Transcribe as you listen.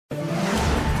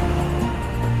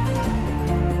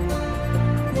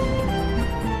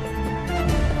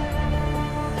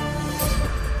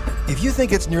If you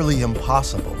think it's nearly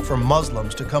impossible for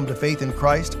Muslims to come to faith in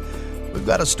Christ, we've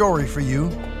got a story for you.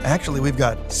 Actually, we've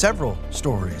got several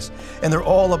stories, and they're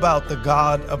all about the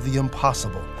God of the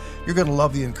impossible. You're going to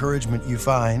love the encouragement you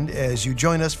find as you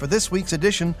join us for this week's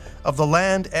edition of The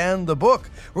Land and the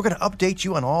Book. We're going to update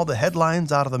you on all the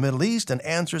headlines out of the Middle East and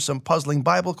answer some puzzling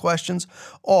Bible questions,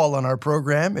 all on our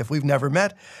program. If we've never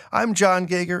met, I'm John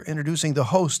Gauger, introducing the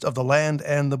host of The Land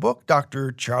and the Book,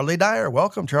 Dr. Charlie Dyer.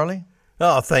 Welcome, Charlie.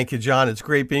 Oh, thank you, John. It's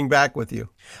great being back with you.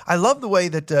 I love the way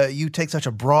that you take such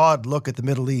a broad look at the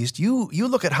Middle East. You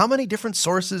look at how many different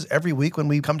sources every week when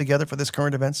we come together for this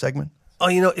current event segment? Oh,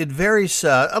 it varies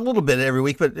a little bit every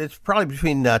week, but it's probably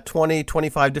between 20,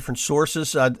 25 different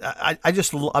sources. I'm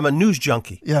a news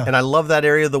junkie, and I love that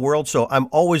area of the world, so I'm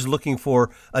always looking for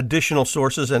additional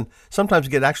sources and sometimes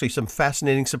get actually some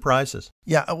fascinating surprises.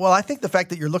 Yeah, well, I think the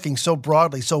fact that you're looking so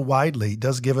broadly, so widely,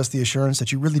 does give us the assurance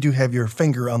that you really do have your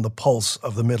finger on the pulse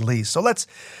of the Middle East. So let's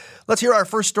hear our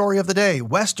first story of the day.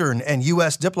 Western and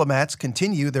U.S. diplomats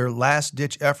continue their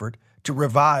last-ditch effort to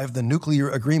revive the nuclear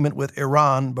agreement with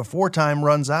Iran before time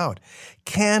runs out.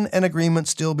 Can an agreement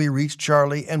still be reached,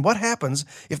 Charlie? And what happens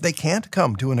if they can't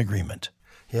come to an agreement?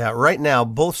 Yeah, right now,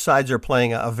 both sides are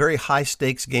playing a very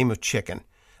high-stakes game of chicken.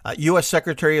 U.S.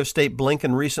 Secretary of State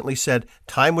Blinken recently said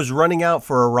time was running out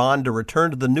for Iran to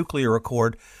return to the nuclear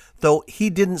accord, though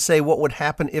he didn't say what would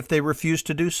happen if they refused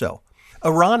to do so.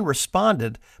 Iran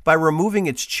responded by removing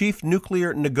its chief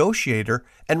nuclear negotiator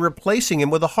and replacing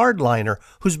him with a hardliner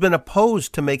who's been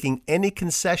opposed to making any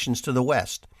concessions to the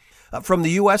West. From the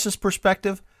U.S.'s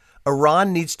perspective,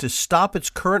 Iran needs to stop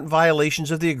its current violations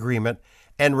of the agreement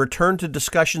and return to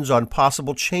discussions on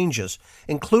possible changes,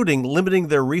 including limiting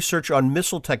their research on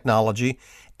missile technology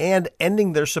and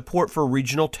ending their support for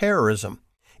regional terrorism.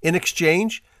 In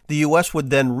exchange, the U.S. would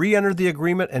then re-enter the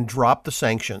agreement and drop the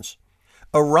sanctions.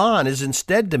 Iran is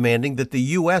instead demanding that the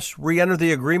U.S. re-enter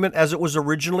the agreement as it was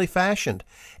originally fashioned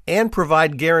and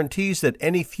provide guarantees that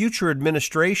any future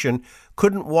administration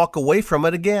couldn't walk away from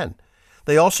it again.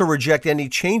 They also reject any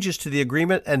changes to the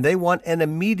agreement, and they want an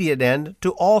immediate end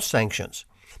to all sanctions.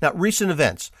 Now, recent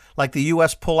events, like the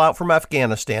U.S. pullout from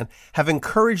Afghanistan, have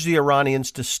encouraged the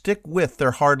Iranians to stick with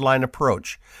their hardline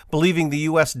approach, believing the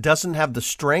U.S. doesn't have the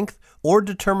strength or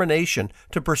determination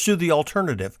to pursue the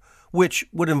alternative, which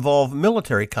would involve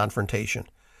military confrontation.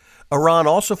 Iran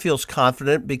also feels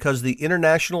confident because the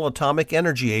International Atomic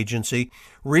Energy Agency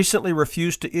recently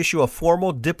refused to issue a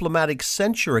formal diplomatic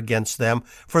censure against them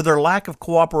for their lack of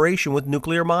cooperation with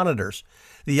nuclear monitors.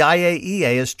 The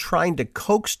IAEA is trying to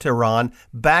coax Tehran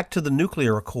back to the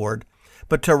nuclear accord,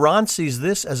 but Tehran sees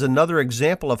this as another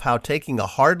example of how taking a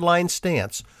hardline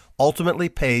stance ultimately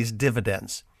pays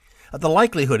dividends. The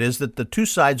likelihood is that the two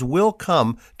sides will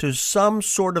come to some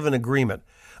sort of an agreement.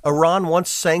 Iran wants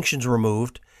sanctions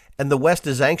removed, and the West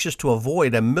is anxious to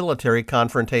avoid a military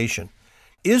confrontation.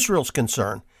 Israel's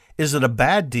concern is that a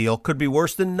bad deal could be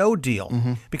worse than no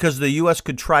deal, because the U.S.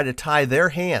 could try to tie their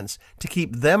hands to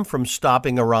keep them from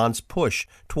stopping Iran's push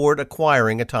toward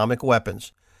acquiring atomic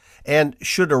weapons. And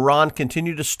should Iran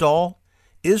continue to stall,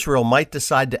 Israel might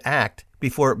decide to act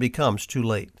before it becomes too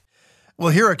late. Well,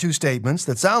 here are two statements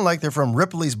that sound like they're from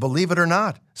Ripley's Believe It or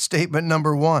Not. Statement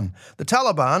number one, the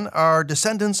Taliban are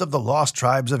descendants of the lost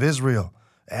tribes of Israel.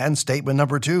 And statement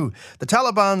number two, the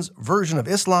Taliban's version of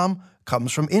Islam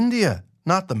comes from India,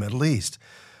 not the Middle East.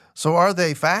 So are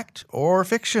they fact or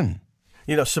fiction?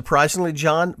 Surprisingly,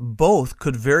 John, both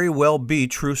could very well be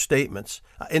true statements.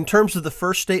 In terms of the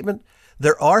first statement,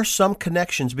 there are some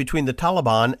connections between the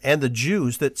Taliban and the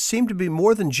Jews that seem to be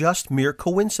more than just mere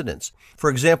coincidence. For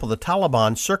example, the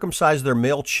Taliban circumcised their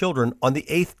male children on the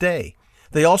 8th day.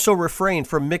 They also refrain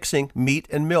from mixing meat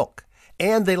and milk,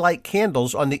 and they light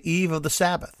candles on the eve of the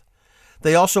Sabbath.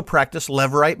 They also practice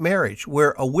Levirate marriage,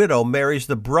 where a widow marries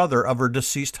the brother of her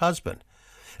deceased husband.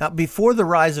 Now, before the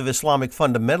rise of Islamic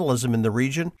fundamentalism in the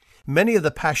region, many of the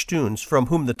Pashtuns from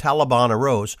whom the Taliban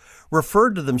arose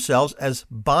referred to themselves as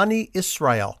Bani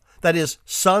Israel, that is,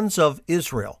 sons of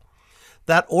Israel.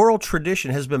 That oral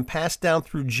tradition has been passed down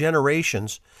through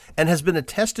generations and has been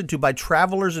attested to by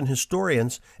travelers and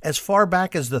historians as far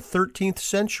back as the 13th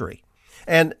century.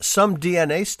 And some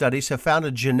DNA studies have found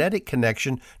a genetic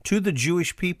connection to the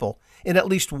Jewish people in at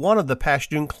least one of the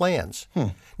Pashtun clans.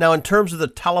 Now, in terms of the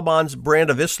Taliban's brand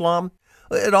of Islam,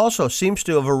 it also seems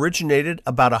to have originated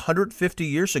about 150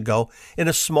 years ago in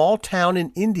a small town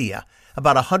in India,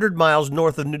 about 100 miles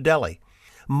north of New Delhi.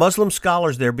 Muslim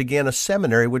scholars there began a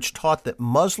seminary which taught that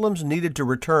Muslims needed to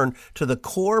return to the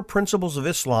core principles of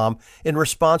Islam in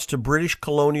response to British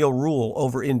colonial rule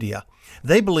over India.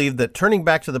 They believed that turning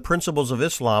back to the principles of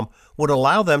Islam would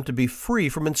allow them to be free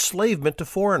from enslavement to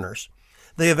foreigners.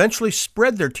 They eventually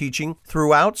spread their teaching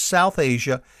throughout South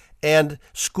Asia, and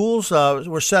schools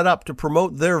were set up to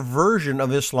promote their version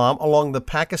of Islam along the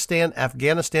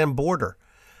Pakistan-Afghanistan border.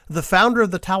 The founder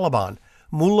of the Taliban,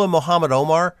 Mullah Muhammad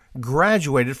Omar,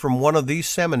 graduated from one of these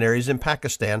seminaries in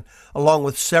Pakistan, along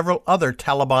with several other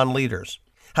Taliban leaders.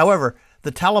 However,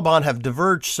 the Taliban have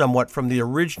diverged somewhat from the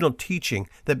original teaching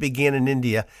that began in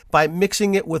India by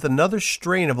mixing it with another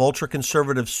strain of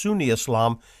ultra-conservative Sunni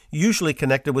Islam, usually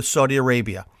connected with Saudi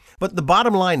Arabia. But the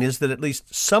bottom line is that at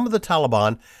least some of the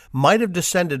Taliban might have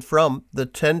descended from the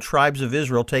 10 tribes of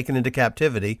Israel taken into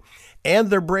captivity,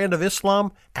 and their brand of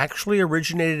Islam actually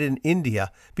originated in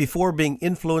India before being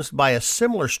influenced by a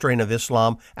similar strain of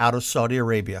Islam out of Saudi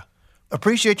Arabia.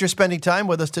 Appreciate your spending time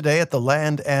with us today at The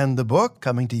Land and the Book,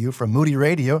 coming to you from Moody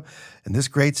Radio and this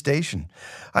great station.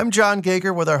 I'm John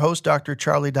Gager with our host, Dr.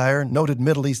 Charlie Dyer, noted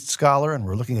Middle East scholar, and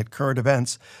we're looking at current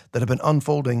events that have been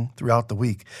unfolding throughout the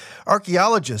week.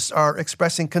 Archaeologists are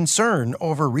expressing concern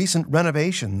over recent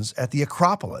renovations at the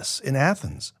Acropolis in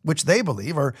Athens, which they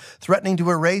believe are threatening to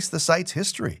erase the site's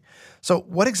history. So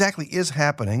what exactly is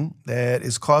happening that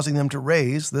is causing them to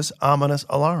raise this ominous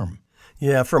alarm?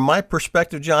 Yeah, from my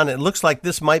perspective, John, it looks like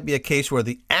this might be a case where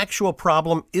the actual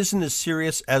problem isn't as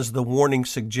serious as the warning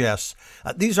suggests.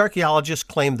 These archaeologists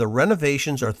claim the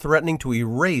renovations are threatening to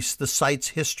erase the site's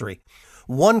history.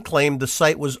 One claimed the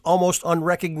site was almost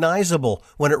unrecognizable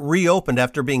when it reopened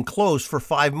after being closed for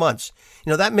 5 months.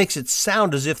 That makes it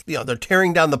sound as if they're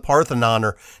tearing down the Parthenon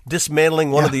or dismantling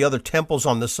one of the other temples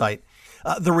on the site.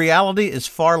 The reality is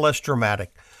far less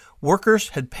dramatic. Workers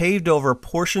had paved over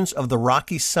portions of the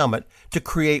rocky summit to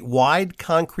create wide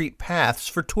concrete paths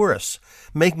for tourists,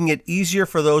 making it easier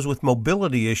for those with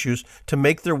mobility issues to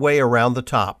make their way around the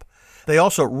top. They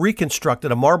also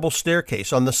reconstructed a marble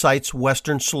staircase on the site's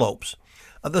western slopes.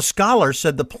 The scholars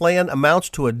said the plan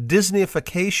amounts to a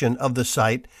Disneyification of the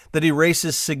site that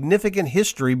erases significant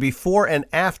history before and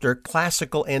after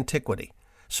classical antiquity.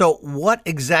 So what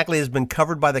exactly has been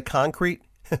covered by the concrete?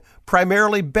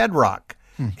 Primarily bedrock.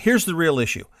 Here's the real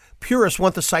issue. Purists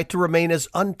want the site to remain as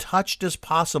untouched as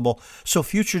possible so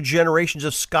future generations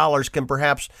of scholars can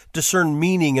perhaps discern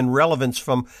meaning and relevance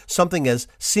from something as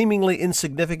seemingly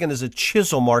insignificant as a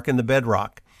chisel mark in the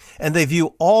bedrock. And they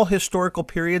view all historical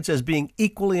periods as being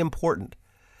equally important.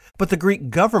 But the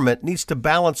Greek government needs to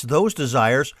balance those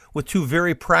desires with two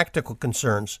very practical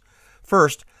concerns.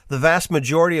 First, the vast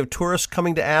majority of tourists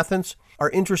coming to Athens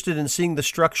are interested in seeing the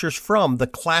structures from the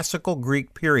classical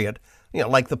Greek period,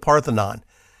 like the Parthenon.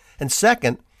 And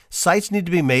second, sites need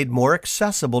to be made more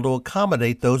accessible to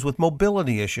accommodate those with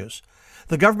mobility issues.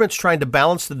 The government's trying to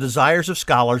balance the desires of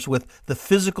scholars with the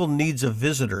physical needs of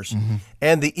visitors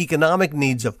and the economic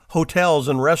needs of hotels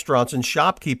and restaurants and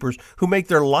shopkeepers who make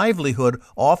their livelihood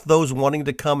off those wanting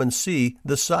to come and see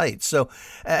the site. So,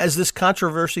 as this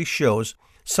controversy shows,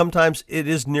 sometimes it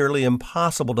is nearly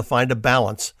impossible to find a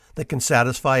balance that can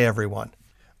satisfy everyone.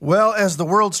 Well, as the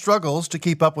world struggles to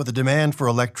keep up with the demand for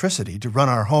electricity to run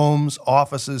our homes,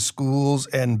 offices, schools,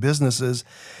 and businesses,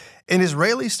 an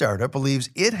Israeli startup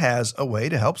believes it has a way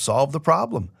to help solve the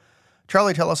problem.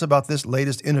 Charlie, tell us about this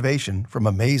latest innovation from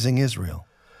Amazing Israel.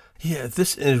 Yeah,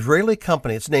 this Israeli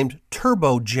company, it's named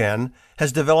TurboGen,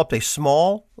 has developed a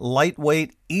small,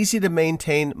 lightweight,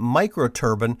 easy-to-maintain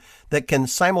microturbine that can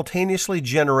simultaneously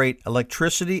generate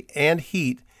electricity and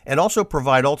heat and also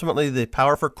provide ultimately the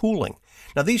power for cooling.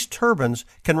 Now, these turbines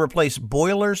can replace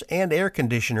boilers and air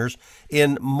conditioners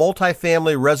in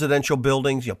multifamily residential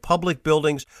buildings, public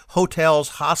buildings, hotels,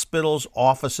 hospitals,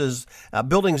 offices,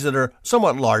 buildings that are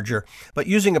somewhat larger, but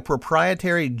using a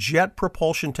proprietary jet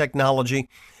propulsion technology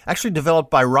actually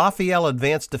developed by Rafael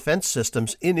Advanced Defense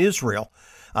Systems in Israel.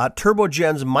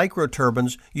 TurboGen's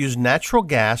microturbines use natural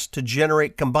gas to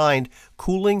generate combined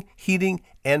cooling, heating,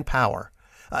 and power.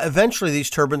 Eventually, these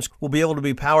turbines will be able to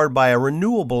be powered by a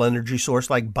renewable energy source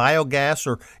like biogas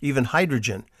or even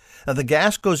hydrogen. Now, the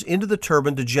gas goes into the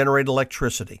turbine to generate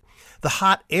electricity. The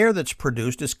hot air that's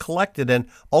produced is collected and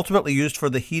ultimately used for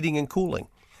the heating and cooling.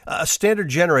 A standard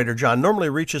generator, John, normally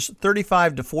reaches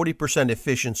 35 to 40%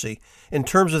 efficiency in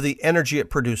terms of the energy it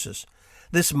produces.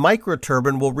 This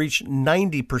microturbine will reach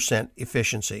 90%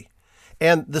 efficiency.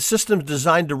 And the system's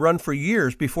designed to run for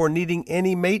years before needing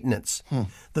any maintenance.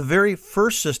 The very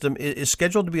first system is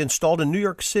scheduled to be installed in New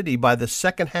York City by the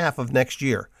second half of next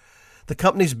year. The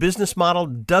company's business model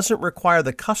doesn't require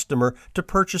the customer to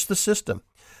purchase the system.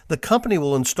 The company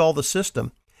will install the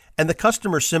system, and the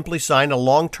customers simply sign a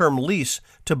long-term lease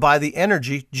to buy the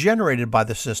energy generated by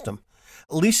the system.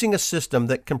 Leasing a system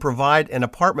that can provide an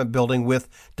apartment building with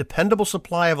dependable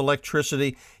supply of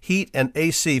electricity, heat, and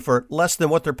AC for less than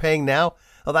what they're paying now,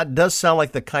 well, that does sound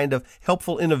like the kind of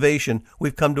helpful innovation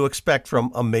we've come to expect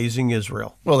from Amazing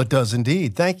Israel. Well, it does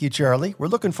indeed. Thank you, Charlie. We're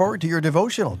looking forward to your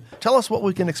devotional. Tell us what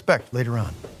we can expect later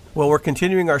on. Well, we're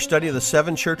continuing our study of the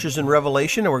 7 churches in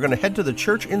Revelation, and we're going to head to the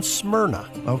church in Smyrna.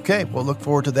 Okay, we'll look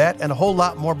forward to that and a whole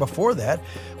lot more before that.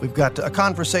 We've got a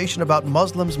conversation about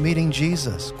Muslims meeting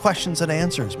Jesus, questions and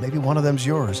answers. Maybe one of them's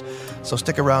yours. So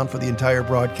stick around for the entire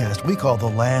broadcast we call The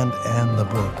Land and the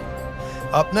Book.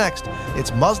 Up next,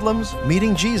 it's Muslims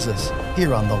meeting Jesus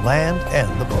here on The Land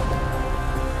and the Book.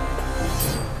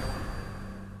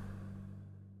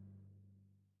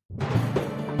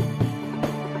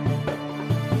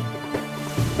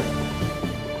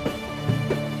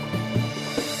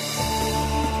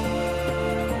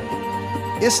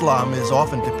 Islam is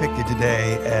often depicted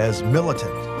today as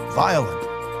militant,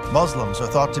 violent. Muslims are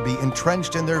thought to be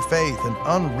entrenched in their faith and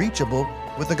unreachable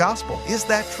with the gospel. Is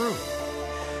that true?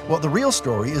 Well, the real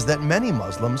story is that many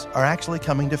Muslims are actually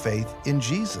coming to faith in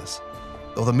Jesus.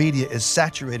 Though the media is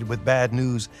saturated with bad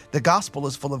news, the gospel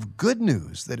is full of good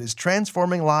news that is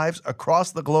transforming lives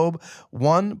across the globe,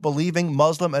 one believing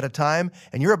Muslim at a time.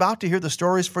 And you're about to hear the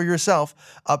stories for yourself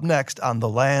up next on The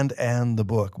Land and the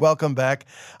Book. Welcome back.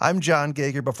 I'm John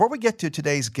Gager. Before we get to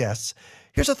today's guests,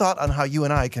 here's a thought on how you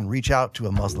and I can reach out to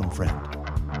a Muslim friend.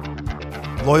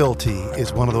 Loyalty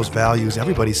is one of those values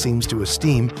everybody seems to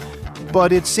esteem,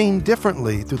 but it's seen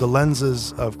differently through the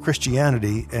lenses of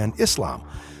Christianity and Islam.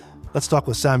 Let's talk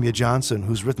with Samia Johnson,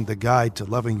 who's written the guide to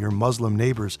loving your Muslim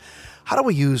neighbors. How do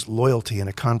we use loyalty in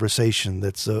a conversation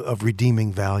that's of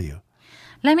redeeming value?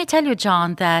 Let me tell you,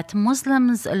 John, that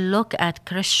Muslims look at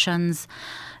Christians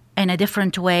in a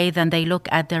different way than they look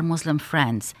at their Muslim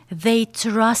friends. They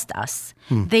trust us.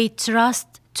 They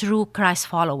trust true Christ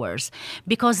followers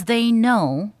because they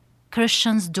know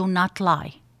Christians do not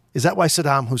lie. Is that why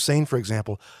Saddam Hussein, for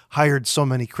example, hired so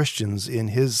many Christians in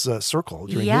his circle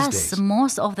during his days? Yes,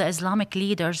 most of the Islamic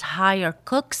leaders hire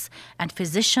cooks and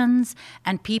physicians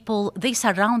and people. They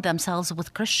surround themselves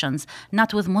with Christians,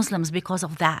 not with Muslims because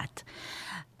of that.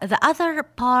 The other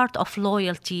part of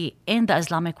loyalty in the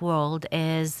Islamic world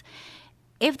is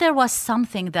if there was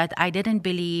something that I didn't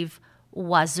believe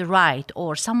was right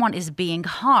or someone is being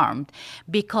harmed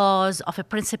because of a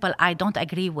principle I don't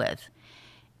agree with,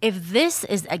 if this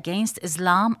is against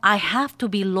Islam, I have to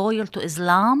be loyal to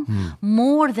Islam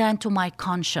more than to my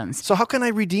conscience. So how can I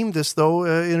redeem this, though,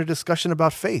 in a discussion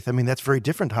about faith? I mean, that's very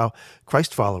different how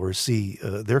Christ followers see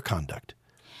their conduct.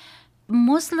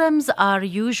 Muslims are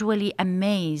usually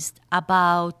amazed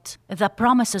about the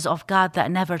promises of God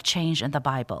that never change in the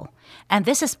Bible. And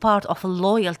this is part of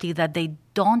loyalty that they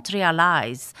don't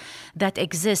realize that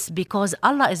exists because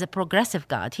Allah is a progressive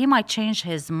God. He might change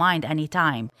his mind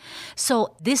anytime.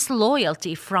 So this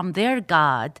loyalty from their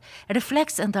God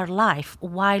reflects in their life,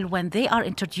 while when they are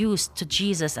introduced to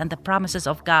Jesus and the promises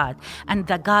of God and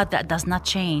the God that does not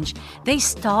change, they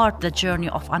start the journey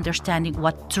of understanding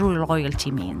what true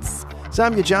loyalty means.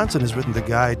 Samia Johnson has written the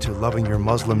guide to loving your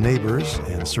Muslim neighbors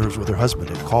and serves with her husband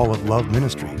at Call of Love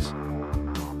Ministries.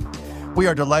 We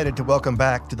are delighted to welcome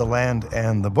back to The Land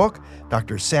and the Book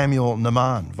Dr. Samuel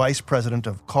Nahman, Vice President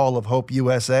of Call of Hope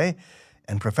USA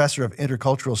and Professor of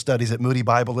Intercultural Studies at Moody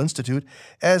Bible Institute,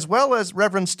 as well as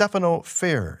Reverend Stefano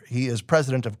Fair. He is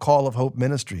President of Call of Hope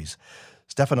Ministries.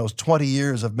 Stefano's 20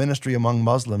 years of ministry among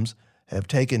Muslims have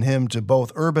taken him to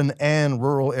both urban and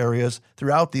rural areas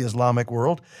throughout the Islamic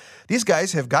world. These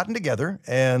guys have gotten together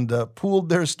and pooled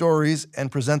their stories and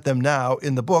present them now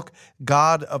in the book,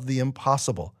 God of the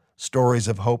Impossible, Stories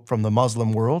of Hope from the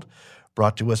Muslim World,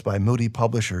 brought to us by Moody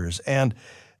Publishers. And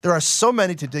there are so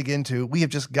many to dig into. We have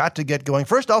just got to get going.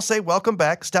 First, I'll say welcome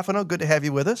back. Stefano, good to have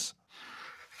you with us.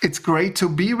 It's great to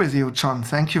be with you, John.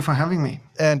 Thank you for having me.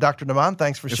 And Dr. Nahman,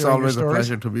 thanks for sharing your stories. It's always a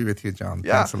pleasure to be with you, John.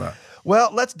 Yeah. Thanks a lot.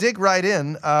 Well, let's dig right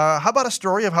in. How about a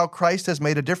story of how Christ has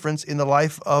made a difference in the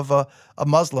life of a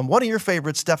Muslim? One of your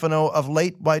favorites, Stefano, of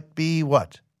late might be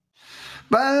what?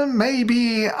 Well,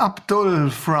 maybe Abdul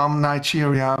from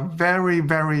Nigeria, very,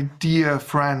 very dear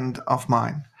friend of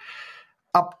mine.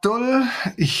 Abdul,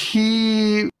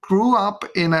 he grew up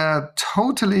in a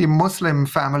totally Muslim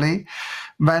family.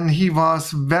 When he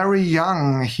was very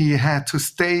young, he had to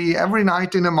stay every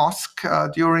night in a mosque.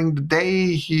 During the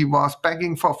day, he was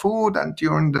begging for food, and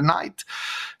during the night,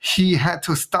 he had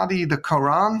to study the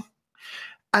Quran.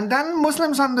 And then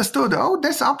Muslims understood, oh,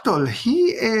 this Abdul, he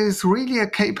is really a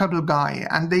capable guy.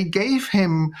 And they gave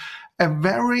him a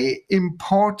very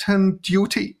important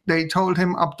duty. They told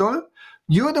him, Abdul,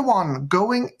 you're the one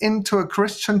going into a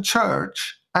Christian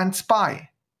church and spy.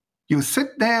 You sit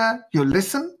there, you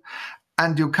listen,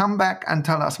 and you come back and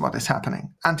tell us what is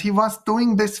happening. And he was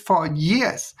doing this for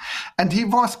years, and he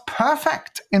was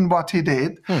perfect in what he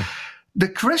did. The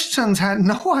Christians had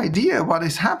no idea what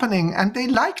is happening, and they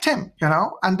liked him,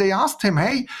 and they asked him,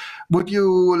 hey, would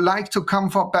you like to come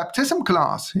for baptism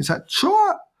class? He said,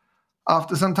 sure.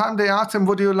 After some time, they asked him,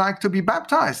 would you like to be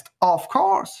baptized? Of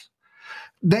course.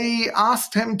 They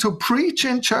asked him to preach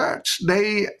in church.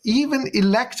 They even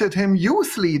elected him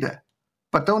youth leader.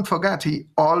 But don't forget, he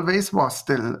always was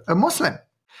still a Muslim.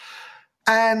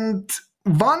 And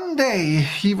one day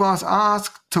he was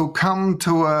asked to come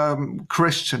to a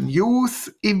Christian youth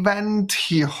event.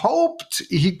 He hoped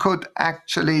he could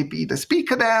actually be the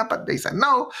speaker there, but they said,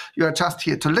 no, you are just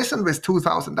here to listen with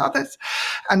 2,000 others.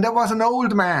 And there was an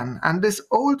old man, and this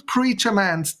old preacher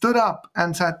man stood up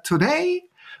and said, today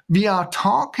we are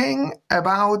talking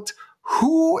about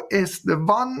who is the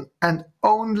one and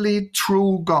only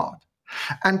true God.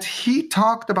 And he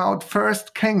talked about 1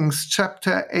 Kings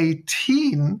chapter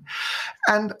 18.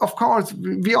 And of course,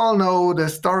 we all know the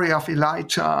story of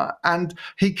Elijah. And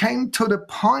he came to the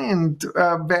point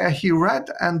where he read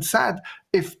and said,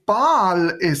 if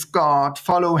Baal is God,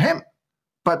 follow him.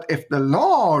 But if the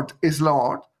Lord is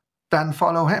Lord, then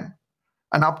follow him.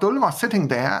 And Abdul was sitting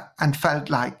there and felt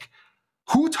like,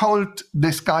 who told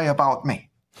this guy about me?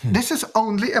 This is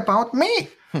only about me.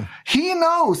 He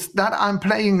knows that I'm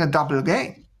playing a double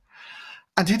game.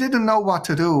 And he didn't know what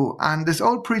to do. And this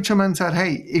old preacher man said,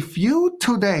 hey, if you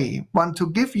today want to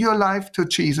give your life to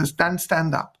Jesus, then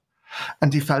stand up.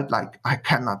 And he felt like, I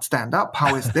cannot stand up.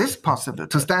 How is this possible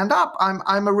to stand up?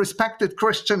 I'm a respected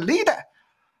Christian leader.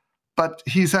 But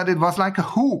he said it was like a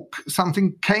hook.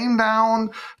 Something came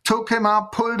down, took him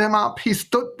up, pulled him up. He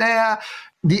stood there,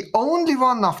 the only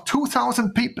one of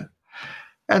 2,000 people.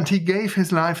 And he gave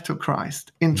his life to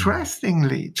Christ.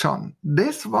 Interestingly, John,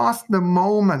 this was the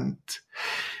moment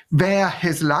where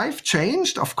his life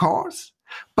changed, of course,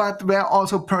 but where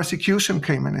also persecution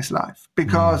came in his life.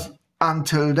 Because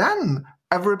until then,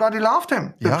 everybody loved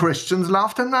him. The Christians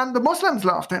loved him and the Muslims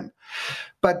loved him.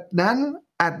 But then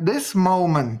at this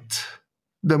moment,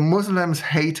 the Muslims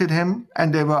hated him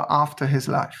and they were after his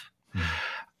life.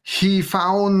 He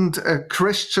found a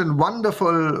Christian,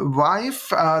 wonderful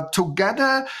wife.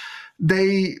 Together,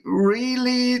 they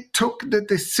really took the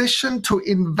decision to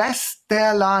invest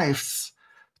their lives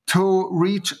to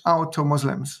reach out to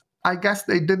Muslims. I guess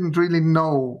they didn't really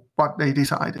know what they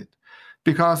decided,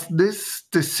 because this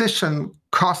decision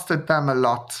costed them a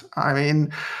lot. I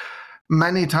mean,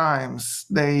 many times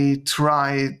they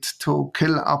tried to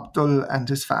kill Abdul and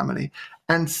his family,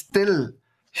 and still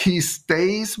he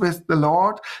stays with the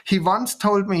Lord. He once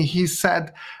told me, he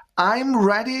said, I'm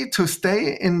ready to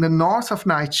stay in the north of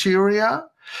Nigeria.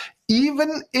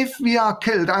 Even if we are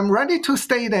killed, I'm ready to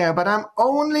stay there, but I'm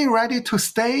only ready to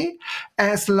stay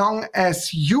as long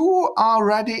as you are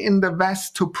ready in the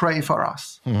West to pray for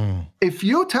us. If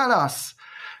you tell us,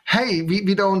 hey,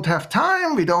 we don't have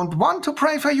time, we don't want to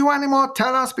pray for you anymore,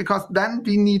 tell us, because then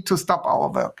we need to stop our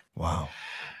work. Wow.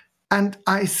 And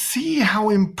I see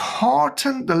how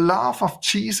important the love of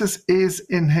Jesus is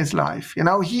in his life. You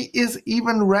know, he is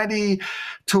even ready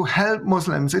to help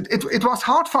Muslims. It was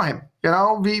hard for him. You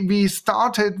know, we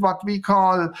started what we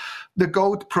call the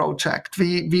GOAT project.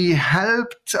 We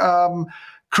helped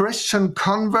Christian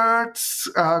converts,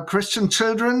 Christian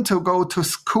children to go to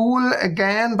school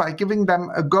again by giving them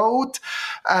a goat.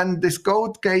 And this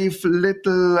goat gave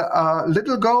little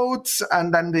goats,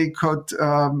 and then they could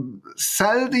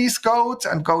sell these goats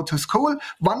and go to school.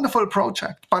 Wonderful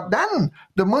project. But then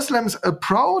the Muslims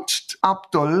approached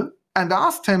Abdul and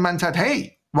asked him and said,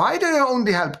 hey, why do you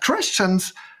only help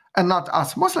Christians and not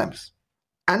us Muslims?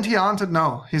 And he answered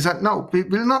no. He said, no, we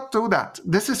will not do that.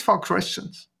 This is for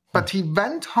Christians. But he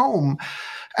went home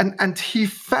and he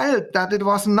felt that it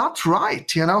was not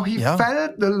right. You know, he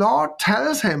felt the Lord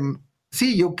tells him,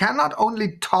 see, you cannot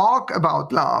only talk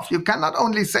about love. You cannot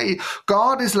only say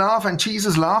God is love and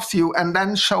Jesus loves you and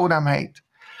then show them hate.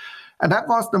 And that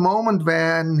was the moment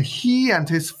when he and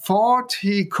his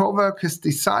 40 co-workers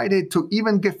decided to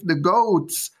even give the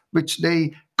goats, which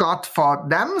they got for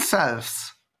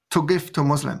themselves, to give to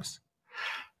Muslims.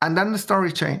 And then the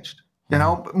story changed. You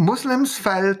know, Muslims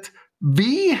felt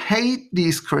we hate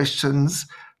these Christians,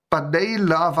 but they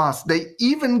love us. They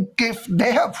even give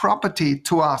their property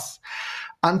to us.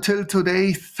 Until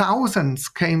today, thousands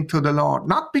came to the Lord,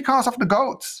 not because of the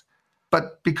goats,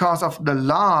 but because of the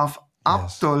love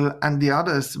Abdul and the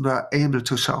others were able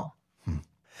to show.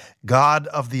 God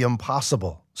of the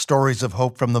impossible, stories of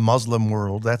hope from the Muslim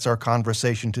world. That's our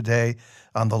conversation today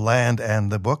on The Land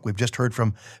and the Book. We've just heard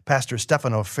from Pastor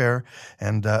Stefano Fer,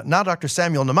 and now Dr.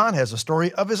 Samuel Nahman has a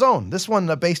story of his own, this one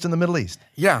based in the Middle East.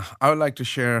 Yeah, I would like to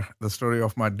share the story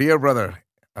of my dear brother,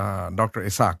 Dr.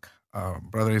 Ishaq.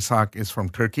 Brother Ishaq is from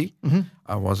Turkey.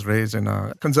 I was raised in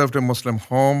a conservative Muslim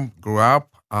home, grew up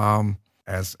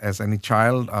as any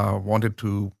child, wanted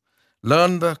to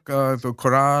learn the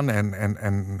Quran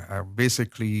and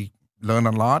basically learn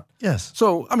a lot. Yes.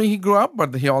 So, I mean, he grew up,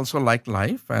 but he also liked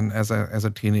life. And as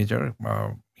a teenager,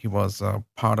 he was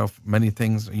part of many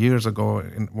things years ago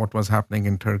in what was happening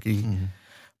in Turkey.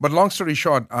 But long story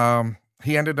short,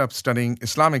 he ended up studying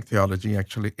Islamic theology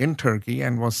actually in Turkey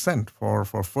and was sent for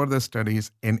further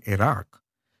studies in Iraq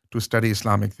to study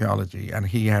Islamic theology. And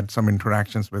he had some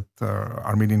interactions with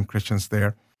Armenian Christians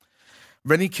there.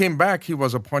 When he came back, he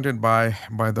was appointed by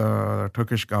the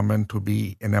Turkish government to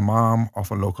be an imam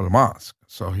of a local mosque.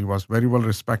 So he was very well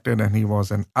respected, and he was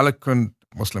an eloquent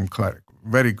Muslim cleric,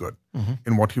 very good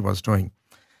in what he was doing.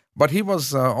 But he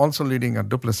was also leading a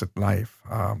duplicit life.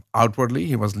 Outwardly,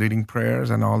 he was leading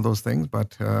prayers and all those things,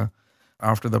 but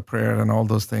after the prayer and all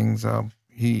those things,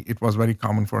 it was very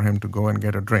common for him to go and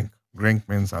get a drink. Drink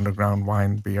means underground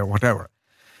wine, beer, whatever.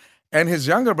 And his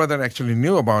younger brother actually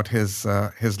knew about his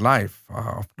life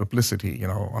of duplicity. You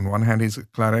know, on one hand, he's a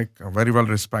cleric, very well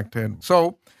respected.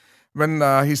 So when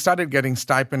he started getting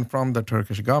stipend from the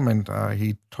Turkish government,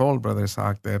 he told Brother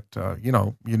Ishaq that,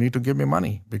 you need to give me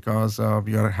money because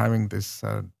we are having this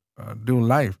dual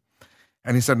life.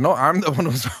 And he said, no, I'm the one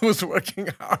who's working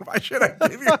hard. Why should I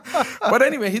give you? But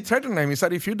anyway, he threatened him. He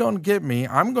said, if you don't give me,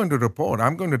 I'm going to report.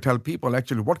 I'm going to tell people,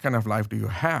 actually, what kind of life do you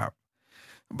have?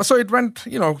 So it went,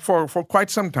 for quite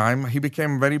some time. He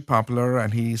became very popular,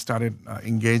 and he started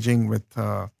engaging with,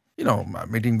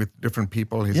 meeting with different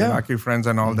people, his Iraqi friends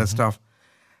and all that stuff.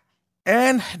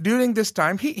 And during this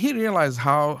time, he realized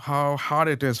how hard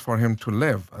it is for him to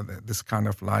live this kind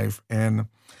of life. And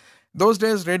those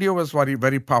days, radio was very,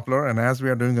 very popular. And as we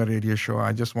are doing a radio show,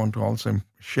 I just want to also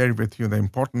share with you the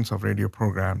importance of radio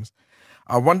programs.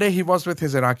 One day he was with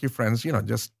his Iraqi friends,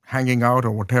 just hanging out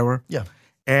or whatever. Yeah.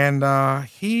 And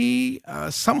he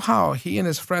and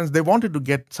his friends, they wanted to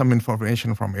get some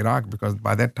information from Iraq because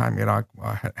by that time Iraq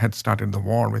had started the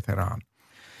war with Iran.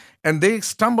 And they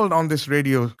stumbled on this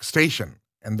radio station.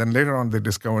 And then later on they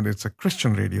discovered it's a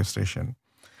Christian radio station.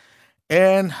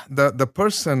 And the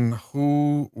person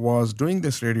who was doing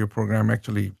this radio program,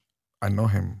 actually, I know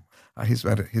him. He's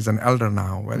an elder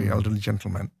now, very elderly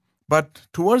gentleman. But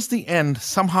towards the end,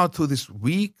 somehow through this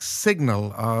weak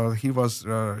signal, he was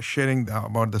sharing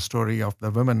about the story of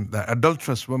the woman, the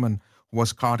adulterous woman who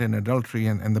was caught in adultery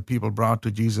and the people brought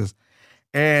to Jesus.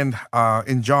 And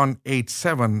in John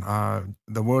 8:7,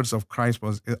 the words of Christ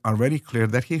are very clear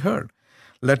that he heard.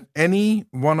 Let any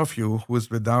one of you who is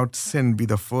without sin be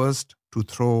the first to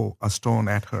throw a stone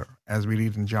at her, as we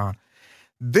read in John.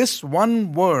 This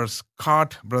one verse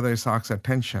caught Brother Ishaq's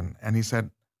attention, and he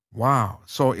said, wow.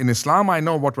 So in Islam, I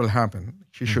know what will happen.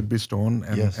 She should be stoned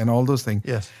and all those things.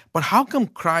 Yes. But how come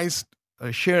Christ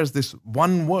shares this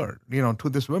one word, to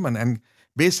this woman and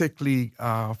basically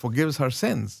forgives her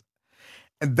sins?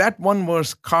 And that one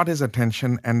verse caught his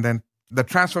attention, and then the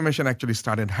transformation actually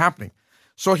started happening.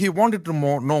 So he wanted to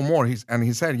know more. He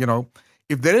said,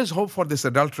 if there is hope for this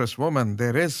adulterous woman,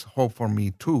 there is hope for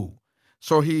me too.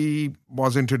 So he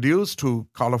was introduced to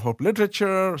Call of Hope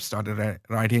literature, started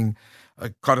writing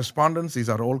correspondence. These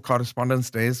are old correspondence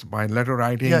days by letter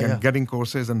writing and getting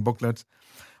courses and booklets.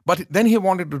 But then he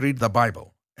wanted to read the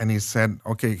Bible. And he said,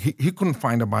 okay, he couldn't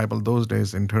find a Bible those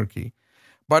days in Turkey.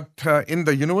 But in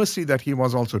the university that he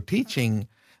was also teaching,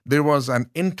 there was an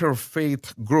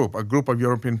interfaith group, a group of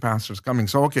European pastors coming.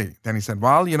 So, okay, then he said,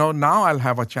 well, now I'll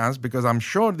have a chance because I'm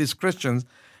sure these Christians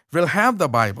will have the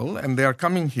Bible and they are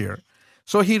coming here.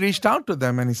 So he reached out to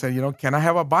them and he said, can I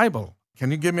have a Bible? Can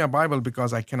you give me a Bible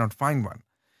because I cannot find one?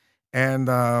 And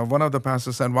one of the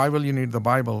pastors said, why will you need the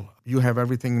Bible? You have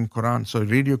everything in Quran, so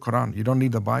read your Quran. You don't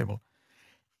need the Bible.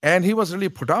 And he was really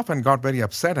put off and got very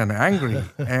upset and angry.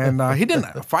 And he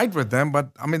didn't fight with them,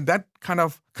 but that kind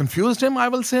of confused him, I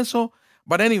will say so.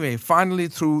 But anyway, finally,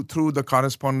 through the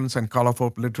correspondence and Call of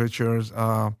Hope literatures,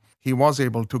 he was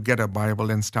able to get a Bible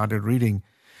and started reading.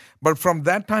 But from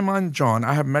that time on, John,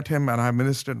 I have met him and I have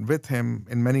ministered with him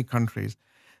in many countries.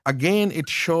 Again, it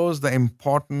shows the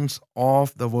importance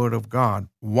of the Word of God,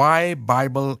 why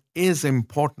Bible is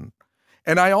important.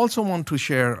 And I also want to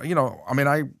share,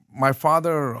 my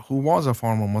father, who was a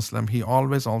former Muslim, he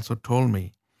always also told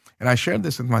me, and I shared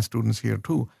this with my students here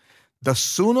too, The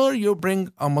sooner you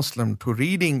bring a Muslim to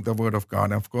reading the Word of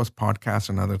God, of course, podcasts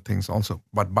and other things also,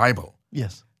 but Bible,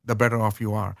 Yes. the better off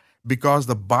you are. Because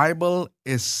the Bible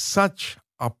is such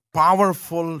a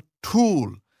powerful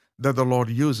tool that the Lord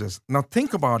uses. Now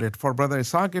think about it. For Brother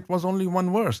Isaac, it was only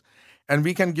one verse. And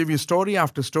we can give you story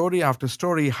after story after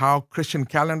story how Christian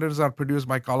calendars are produced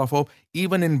by Call of Hope.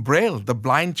 Even in Braille, the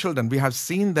blind children, we have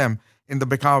seen them in the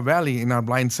Bekaa Valley in our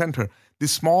blind center. The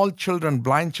small children,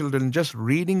 blind children, just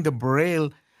reading the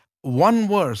Braille, one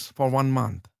verse for 1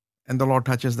 month. And the Lord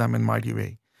touches them in mighty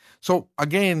way. So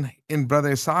again, in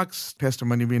Brother Isaac's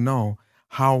testimony, we know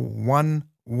how one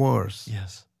verse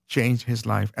Yes. changed his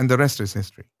life. And the rest is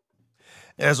history.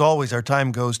 As always, our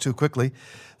time goes too quickly.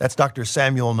 That's Dr.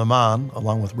 Samuel Naaman,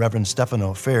 along with Reverend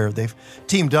Stefano Fair. They've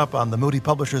teamed up on the Moody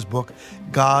Publishers book,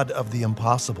 God of the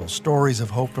Impossible, Stories of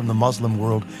Hope from the Muslim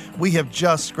World. We have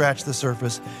just scratched the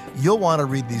surface. You'll want to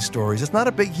read these stories. It's not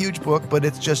a big, huge book, but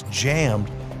it's just jammed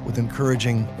with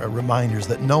encouraging reminders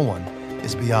that no one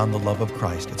is beyond the love of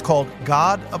Christ. It's called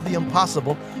God of the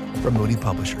Impossible from Moody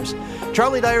Publishers.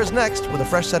 Charlie Dyer is next with a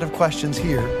fresh set of questions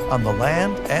here on The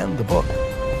Land and the Book.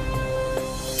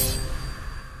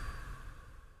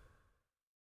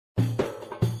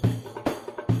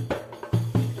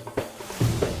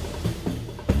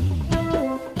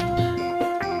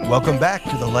 Welcome back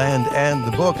to The Land and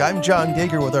the Book. I'm John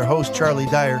Gager with our host, Charlie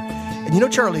Dyer. And you know,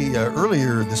 Charlie,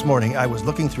 earlier this morning, I was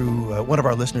looking through one of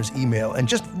our listeners' email and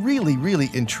just really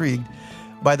intrigued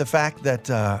by the fact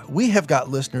that we have got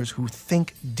listeners who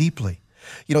think deeply.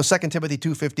 You know, 2 Timothy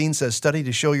 2:15 says, study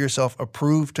to show yourself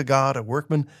approved to God, a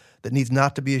workman that needs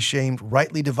not to be ashamed,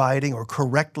 rightly dividing or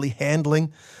correctly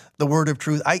handling the word of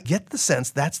truth. I get the sense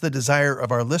that's the desire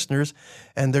of our listeners,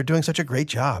 and they're doing such a great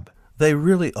job. They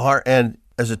really are. And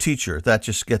as a teacher, that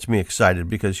just gets me excited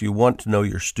because you want to know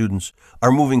your students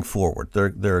are moving forward.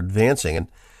 They're advancing,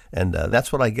 and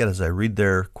that's what I get as I read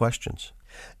their questions.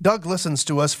 Doug listens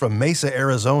to us from Mesa,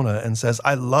 Arizona, and says,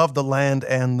 I love The Land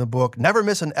and the Book. Never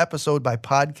miss an episode by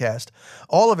podcast.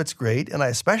 All of it's great, and I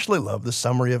especially love the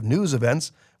summary of news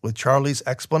events with Charlie's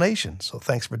explanation. So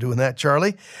thanks for doing that,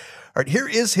 Charlie. All right, here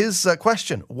is his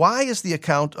question. Why is the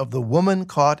account of the woman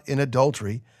caught in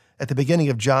adultery at the beginning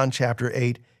of John chapter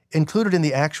 8 included in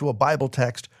the actual Bible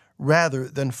text rather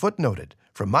than footnoted?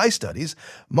 From my studies,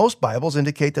 most Bibles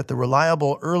indicate that the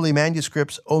reliable early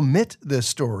manuscripts omit this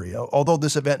story, although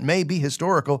this event may be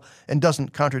historical and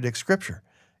doesn't contradict Scripture.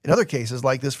 In other cases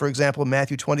like this, for example,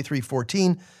 Matthew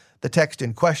 23:14, the text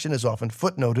in question is often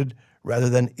footnoted rather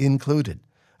than included.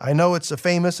 I know it's a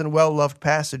famous and well-loved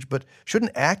passage, but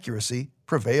shouldn't accuracy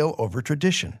prevail over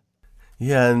tradition?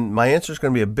 Yeah, and my answer is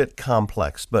going to be a bit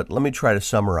complex, but let me try to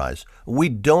summarize. We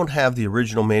don't have the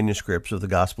original manuscripts of the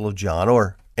Gospel of John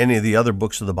or any of the other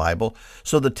books of the Bible,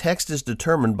 so the text is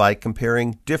determined by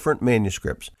comparing different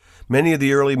manuscripts. Many of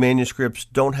the early manuscripts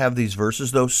don't have these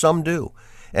verses, though some do,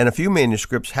 and a few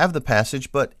manuscripts have the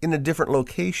passage, but in a different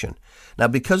location. Now,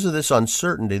 because of this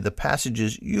uncertainty, the passage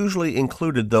is usually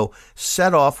included, though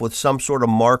set off with some sort of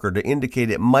marker to indicate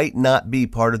it might not be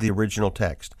part of the original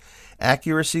text.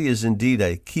 Accuracy is indeed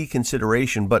a key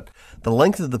consideration, but the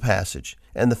length of the passage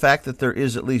and the fact that there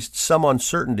is at least some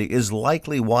uncertainty is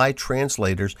likely why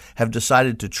translators have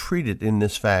decided to treat it in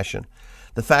this fashion.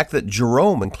 The fact that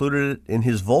Jerome included it in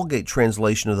his Vulgate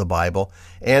translation of the Bible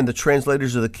and the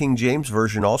translators of the King James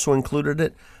Version also included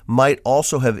it might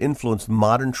also have influenced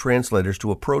modern translators to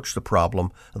approach the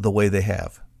problem the way they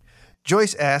have.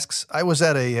 Joyce asks, I was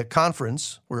at a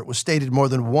conference where it was stated more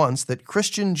than once that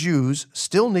Christian Jews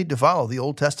still need to follow the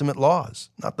Old Testament laws,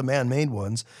 not the man-made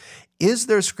ones. Is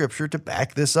there scripture to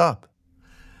back this up?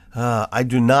 I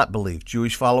do not believe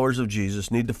Jewish followers of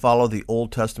Jesus need to follow the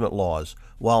Old Testament laws.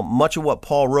 While much of what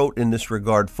Paul wrote in this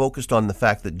regard focused on the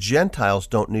fact that Gentiles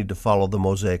don't need to follow the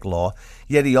Mosaic law,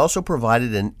 yet he also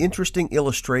provided an interesting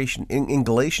illustration in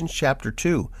Galatians chapter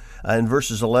 2, in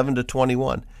verses 11 to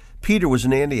 21. Peter was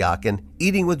in Antioch and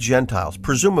eating with Gentiles,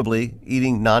 presumably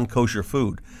eating non-kosher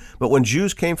food. But when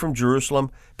Jews came from Jerusalem,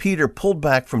 Peter pulled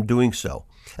back from doing so.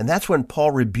 And that's when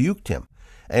Paul rebuked him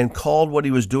and called what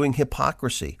he was doing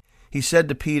hypocrisy. He said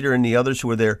to Peter and the others who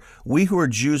were there, we who are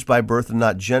Jews by birth and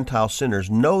not Gentile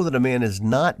sinners know that a man is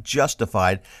not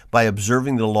justified by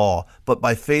observing the law, but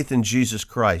by faith in Jesus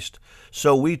Christ.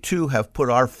 So we too have put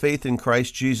our faith in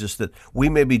Christ Jesus, that we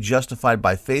may be justified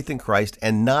by faith in Christ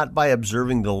and not by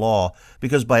observing the law,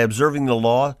 because by observing the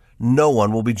law, no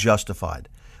one will be justified.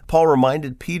 Paul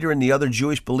reminded Peter and the other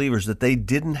Jewish believers that they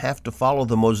didn't have to follow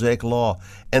the Mosaic law,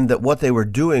 and that what they were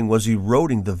doing was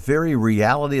eroding the very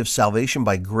reality of salvation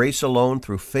by grace alone,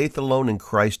 through faith alone, in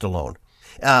Christ alone.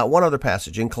 One other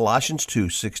passage, in Colossians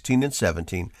 2:16 and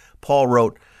 17, Paul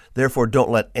wrote, Therefore, don't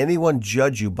let anyone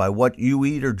judge you by what you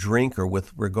eat or drink, or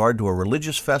with regard to a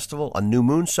religious festival, a new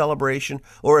moon celebration,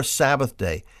 or a Sabbath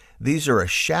day. These are a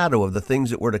shadow of the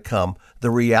things that were to come. The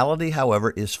reality,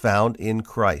 however, is found in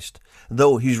Christ.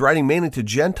 Though he's writing mainly to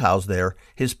Gentiles there,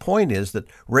 his point is that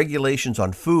regulations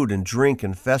on food and drink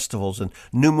and festivals and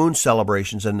new moon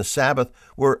celebrations and the Sabbath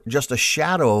were just a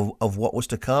shadow of what was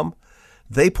to come.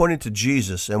 They pointed to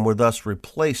Jesus and were thus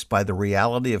replaced by the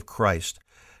reality of Christ.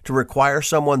 To require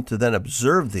someone to then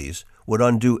observe these would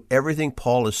undo everything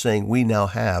Paul is saying we now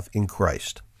have in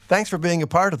Christ. Thanks for being a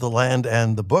part of The Land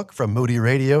and the Book from Moody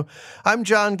Radio. I'm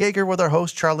John Gager with our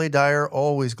host, Charlie Dyer.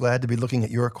 Always glad to be looking at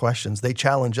your questions. They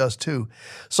challenge us, too.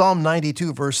 Psalm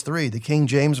 92, verse 3, the King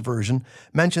James Version,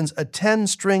 mentions a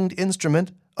 10-stringed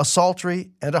instrument, a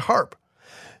psaltery, and a harp.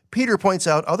 Peter points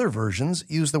out other versions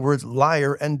use the words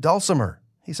lyre and dulcimer.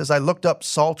 He says, I looked up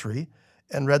psaltery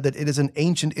and read that it is an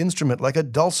ancient instrument like a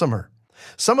dulcimer.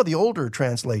 Some of the older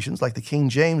translations, like the King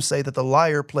James, say that the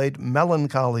lyre played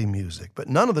melancholy music, but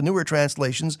none of the newer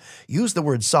translations use the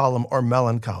word solemn or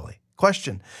melancholy.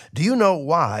 Question, do you know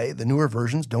why the newer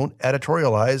versions don't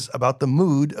editorialize about the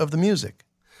mood of the music?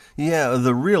 Yeah,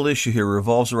 the real issue here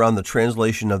revolves around the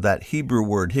translation of that Hebrew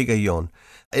word, higayon.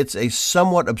 It's a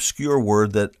somewhat obscure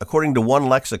word that, according to one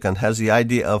lexicon, has the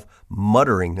idea of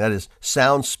muttering, that is,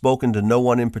 sounds spoken to no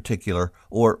one in particular,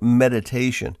 or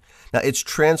meditation. Now, it's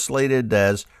translated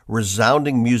as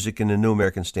resounding music in the New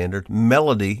American Standard,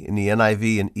 melody in the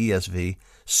NIV and ESV,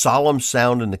 solemn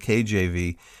sound in the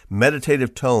KJV,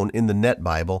 meditative tone in the Net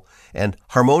Bible, and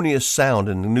harmonious sound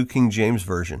in the New King James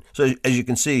Version. So, as you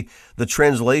can see, the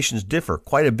translations differ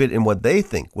quite a bit in what they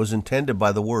think was intended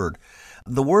by the word.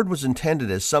 The word was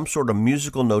intended as some sort of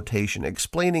musical notation,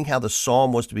 explaining how the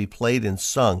psalm was to be played and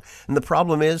sung. And the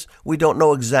problem is, we don't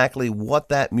know exactly what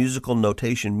that musical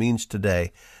notation means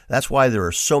today. That's why there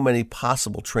are so many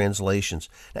possible translations.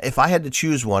 Now, if I had to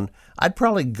choose one, I'd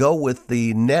probably go with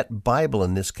the Net Bible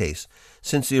in this case.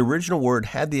 Since the original word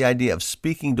had the idea of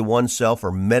speaking to oneself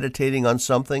or meditating on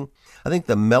something, I think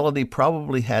the melody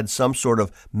probably had some sort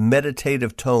of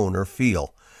meditative tone or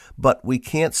feel. But we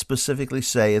can't specifically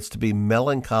say it's to be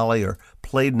melancholy or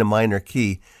played in a minor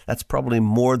key. That's probably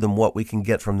more than what we can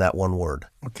get from that one word.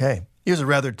 Okay. Here's a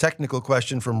rather technical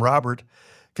question from Robert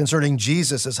concerning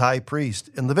Jesus as high priest.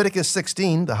 In Leviticus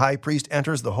 16, the high priest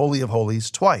enters the Holy of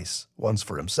Holies twice, once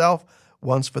for himself,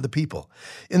 once for the people.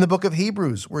 In the book of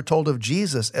Hebrews, we're told of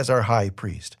Jesus as our high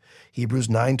priest. Hebrews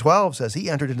 9:12 says he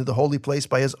entered into the holy place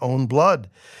by his own blood.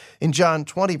 In John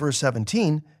 20, verse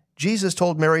 17, Jesus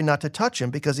told Mary not to touch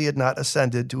him because he had not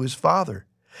ascended to his Father.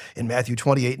 In Matthew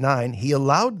 28:9, he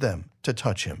allowed them to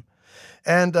touch him.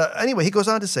 And anyway, he goes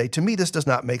on to say, to me, this does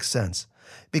not make sense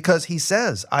because he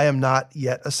says, I am not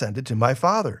yet ascended to my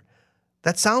Father.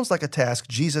 That sounds like a task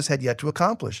Jesus had yet to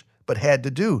accomplish, but had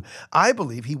to do. I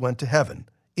believe he went to heaven,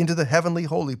 into the heavenly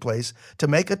holy place, to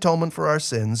make atonement for our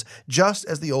sins, just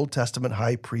as the Old Testament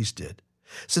high priest did.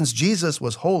 Since Jesus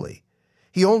was holy,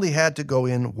 he only had to go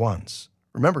in once.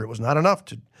 Remember, it was not enough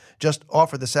to just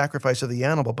offer the sacrifice of the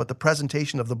animal, but the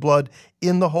presentation of the blood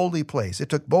in the holy place. It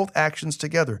took both actions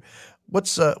together.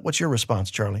 What's your response,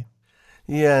 Charlie?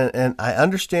 Yeah, and I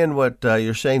understand what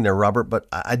you're saying there, Robert, but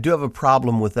I do have a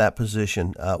problem with that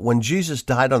position. When Jesus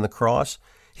died on the cross,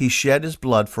 he shed his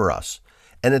blood for us.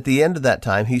 And at the end of that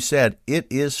time, he said, it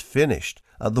is finished.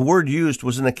 The word used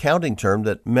was an accounting term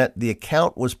that meant the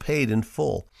account was paid in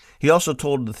full. He also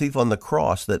told the thief on the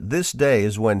cross that this day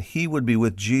is when he would be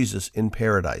with Jesus in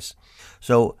paradise.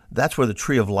 So that's where the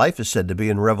tree of life is said to be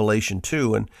in Revelation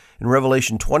 2. And in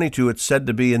Revelation 22, it's said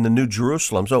to be in the New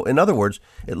Jerusalem. So in other words,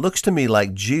 it looks to me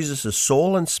like Jesus'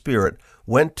 soul and spirit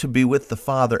went to be with the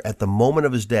Father at the moment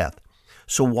of his death.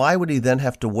 So why would he then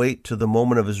have to wait to the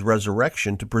moment of his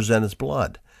resurrection to present his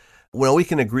blood? Well, we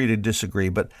can agree to disagree,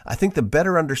 but I think the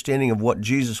better understanding of what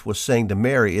Jesus was saying to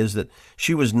Mary is that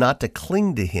she was not to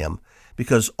cling to him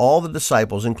because all the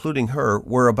disciples, including her,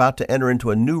 were about to enter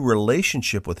into a new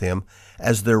relationship with him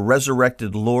as their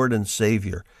resurrected Lord and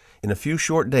Savior. In a few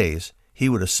short days, he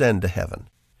would ascend to heaven.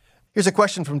 Here's a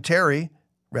question from Terry,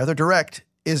 rather direct.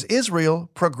 Is Israel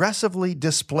progressively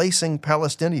displacing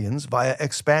Palestinians via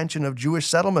expansion of Jewish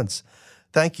settlements?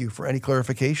 Thank you for any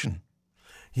clarification.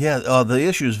 Yeah, the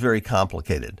issue is very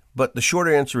complicated, but the short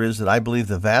answer is that I believe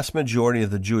the vast majority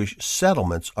of the Jewish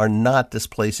settlements are not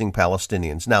displacing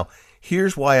Palestinians. Now,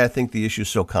 here's why I think the issue is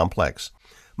so complex.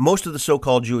 Most of the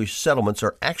so-called Jewish settlements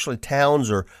are actually towns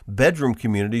or bedroom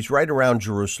communities right around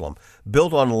Jerusalem,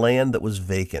 built on land that was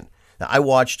vacant. Now, I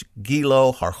watched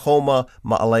Gilo, Har Homa,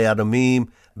 Ma'ale Adumim,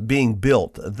 being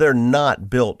built. They're not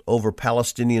built over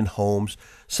Palestinian homes.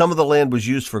 Some of the land was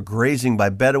used for grazing by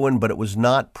Bedouin, but it was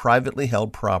not privately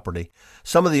held property.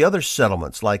 Some of the other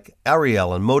settlements, like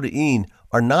Ariel and Modi'in,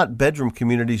 are not bedroom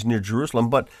communities near Jerusalem,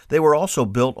 but they were also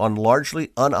built on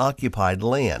largely unoccupied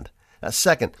land.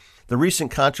 Second, the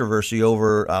recent controversy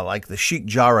over like the Sheikh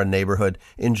Jarrah neighborhood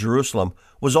in Jerusalem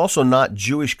was also not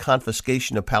Jewish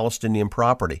confiscation of Palestinian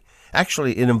property.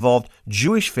 Actually, it involved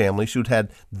Jewish families who'd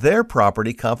had their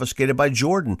property confiscated by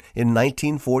Jordan in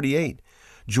 1948.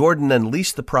 Jordan then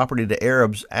leased the property to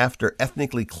Arabs after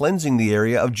ethnically cleansing the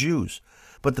area of Jews.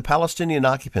 But the Palestinian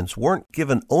occupants weren't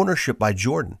given ownership by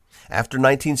Jordan. After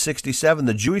 1967,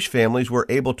 the Jewish families were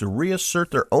able to reassert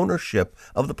their ownership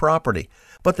of the property,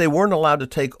 but they weren't allowed to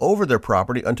take over their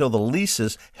property until the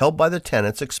leases held by the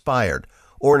tenants expired,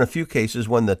 or in a few cases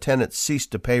when the tenants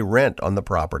ceased to pay rent on the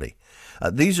property.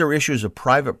 These are issues of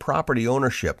private property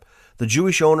ownership. The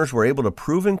Jewish owners were able to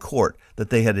prove in court that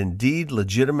they had indeed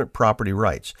legitimate property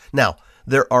rights. Now,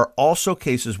 there are also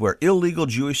cases where illegal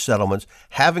Jewish settlements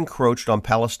have encroached on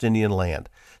Palestinian land.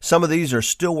 Some of these are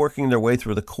still working their way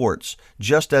through the courts.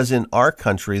 Just as in our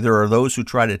country, there are those who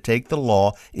try to take the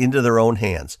law into their own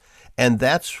hands. And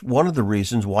that's one of the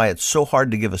reasons why it's so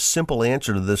hard to give a simple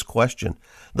answer to this question.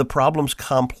 The problem's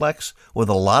complex with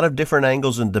a lot of different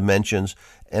angles and dimensions,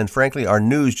 and frankly, our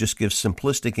news just gives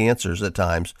simplistic answers at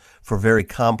times for very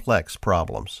complex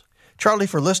problems. Charlie,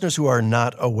 for listeners who are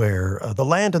not aware, The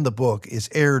Land and the Book is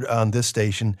aired on this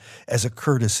station as a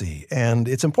courtesy. And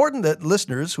it's important that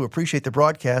listeners who appreciate the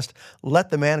broadcast let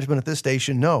the management at this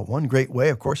station know. One great way,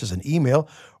 of course, is an email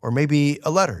or maybe a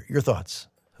letter. Your thoughts?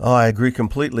 Oh, I agree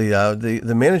completely.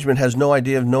 The management has no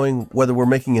idea of knowing whether we're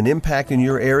making an impact in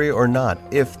your area or not.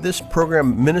 If this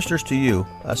program ministers to you,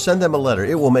 send them a letter.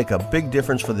 It will make a big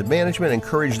difference for the management,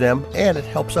 encourage them, and it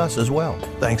helps us as well.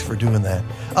 Thanks for doing that.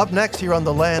 Up next here on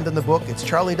The Land and the Book, it's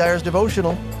Charlie Dyer's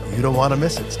devotional. You don't want to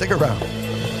miss it. Stick around.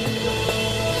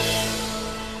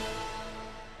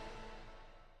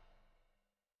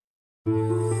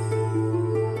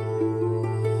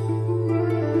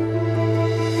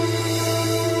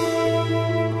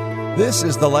 This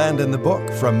is The Land and the Book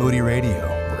from Moody Radio,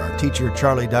 where our teacher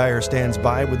Charlie Dyer stands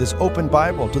by with his open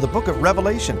Bible to the book of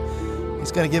Revelation.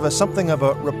 He's going to give us something of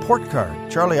a report card.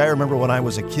 Charlie, I remember when I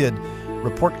was a kid,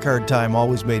 report card time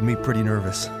always made me pretty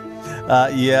nervous.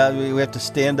 We have to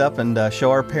stand up and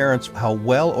show our parents how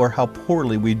well or how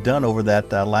poorly we've done over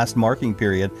that last marking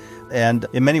period. And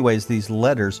in many ways, these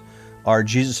letters are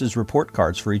Jesus' report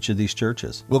cards for each of these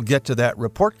churches. We'll get to that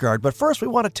report card, but first we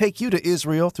want to take you to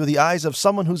Israel through the eyes of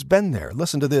someone who's been there.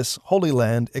 Listen to this Holy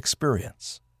Land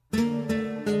experience.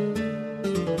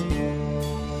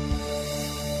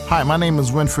 Hi, my name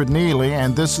is Winfred Neely,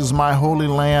 and this is my Holy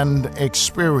Land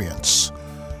experience.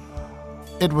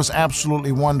 It was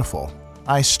absolutely wonderful.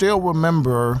 I still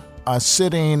remember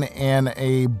sitting in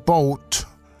a boat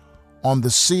on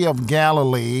the Sea of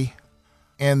Galilee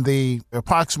in the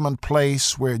approximate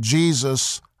place where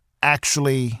Jesus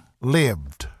actually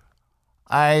lived.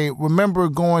 I remember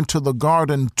going to the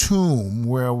Garden Tomb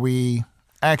where we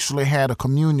actually had a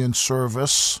communion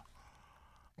service,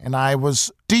 and I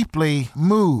was deeply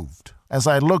moved as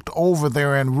I looked over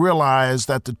there and realized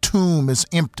that the tomb is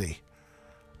empty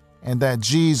and that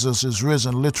Jesus is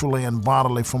risen literally and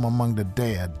bodily from among the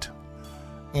dead.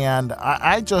 And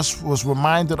I just was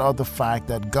reminded of the fact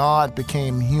that God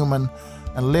became human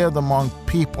and lived among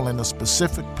people in a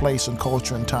specific place and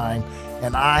culture and time,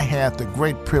 and I had the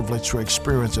great privilege to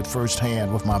experience it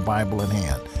firsthand with my Bible in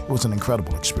hand. It was an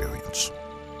incredible experience.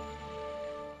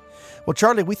 Well,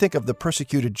 Charlie, we think of the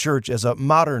persecuted church as a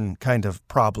modern kind of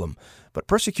problem, but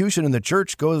persecution in the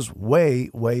church goes way,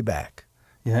 way back.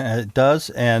 Yeah, it does,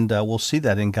 and we'll see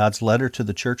that in God's letter to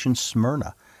the church in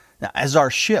Smyrna. Now, as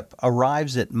our ship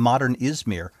arrives at modern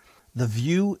Izmir, the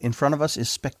view in front of us is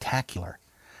spectacular.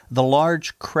 The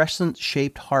large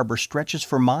crescent-shaped harbor stretches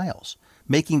for miles,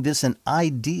 making this an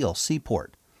ideal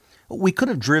seaport. We could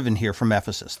have driven here from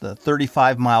Ephesus, the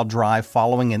 35-mile drive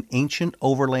following an ancient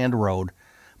overland road,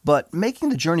 but making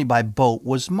the journey by boat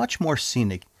was much more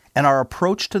scenic, and our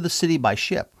approach to the city by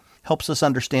ship helps us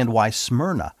understand why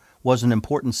Smyrna was an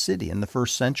important city in the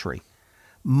first century.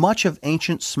 Much of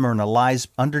ancient Smyrna lies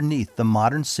underneath the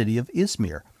modern city of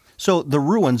Izmir, so the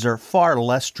ruins are far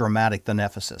less dramatic than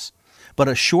Ephesus. But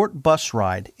a short bus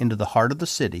ride into the heart of the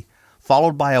city,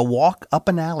 followed by a walk up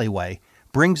an alleyway,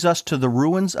 brings us to the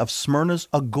ruins of Smyrna's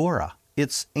Agora,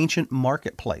 its ancient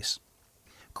marketplace.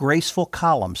 Graceful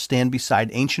columns stand beside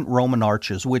ancient Roman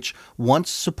arches, which once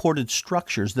supported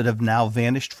structures that have now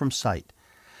vanished from sight.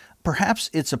 Perhaps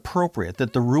it's appropriate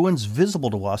that the ruins visible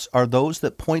to us are those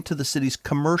that point to the city's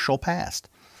commercial past.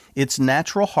 Its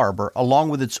natural harbor, along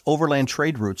with its overland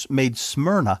trade routes, made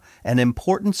Smyrna an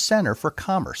important center for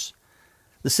commerce.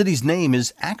 The city's name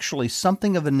is actually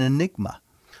something of an enigma.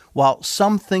 While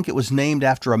some think it was named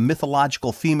after a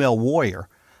mythological female warrior,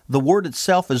 the word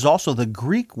itself is also the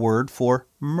Greek word for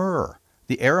myrrh,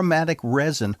 the aromatic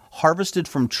resin harvested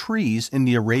from trees in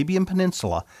the Arabian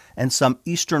Peninsula and some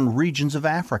eastern regions of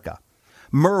Africa.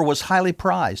 Myrrh was highly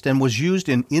prized and was used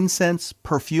in incense,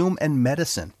 perfume, and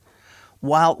medicine.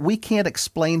 While we can't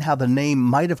explain how the name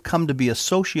might have come to be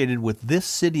associated with this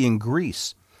city in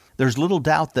Greece, there's little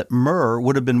doubt that myrrh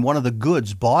would have been one of the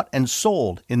goods bought and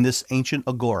sold in this ancient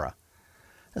agora.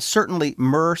 Certainly,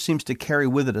 myrrh seems to carry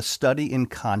with it a study in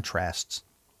contrasts.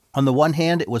 On the one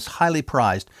hand, it was highly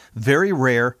prized, very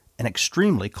rare, and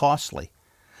extremely costly.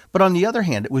 But on the other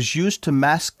hand, it was used to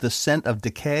mask the scent of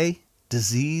decay,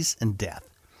 disease, and death.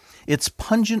 Its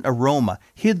pungent aroma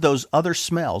hid those other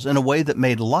smells in a way that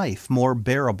made life more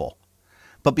bearable.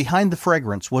 But behind the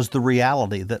fragrance was the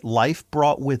reality that life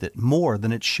brought with it more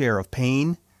than its share of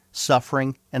pain,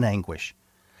 suffering, and anguish.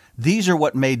 These are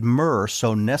what made myrrh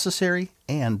so necessary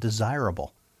and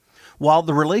desirable. While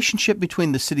the relationship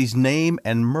between the city's name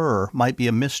and myrrh might be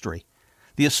a mystery,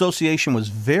 the association was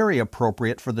very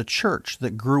appropriate for the church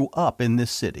that grew up in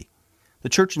this city. The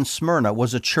church in Smyrna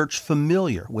was a church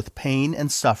familiar with pain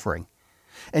and suffering,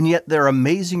 and yet their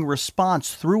amazing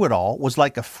response through it all was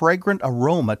like a fragrant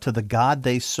aroma to the God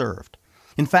they served.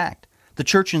 In fact, the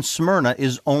church in Smyrna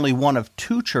is only one of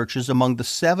 2 churches among the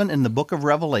 7 in the book of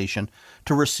Revelation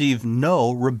to receive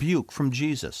no rebuke from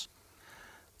Jesus.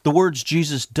 The words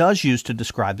Jesus does use to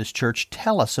describe this church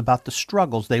tell us about the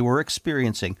struggles they were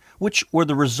experiencing, which were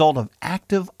the result of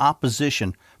active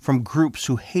opposition from groups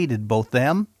who hated both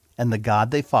them and the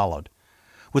God they followed.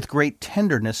 With great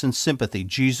tenderness and sympathy,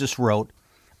 Jesus wrote,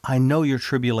 "I know your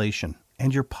tribulation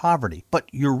and your poverty, but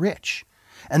you're rich,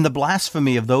 and the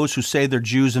blasphemy of those who say they're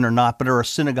Jews and are not, but are a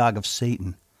synagogue of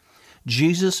Satan."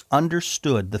 Jesus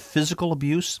understood the physical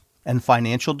abuse and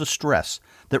financial distress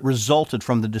that resulted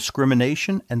from the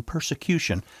discrimination and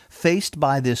persecution faced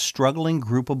by this struggling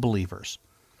group of believers.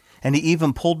 And he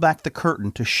even pulled back the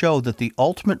curtain to show that the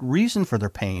ultimate reason for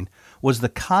their pain was the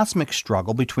cosmic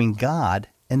struggle between God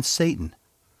and Satan.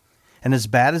 And as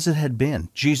bad as it had been,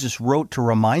 Jesus wrote to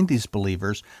remind these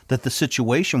believers that the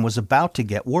situation was about to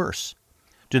get worse.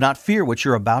 "Do not fear what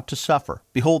you're about to suffer.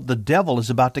 Behold, the devil is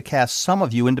about to cast some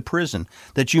of you into prison,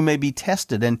 that you may be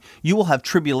tested, and you will have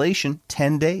tribulation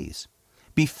 10 days.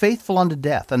 Be faithful unto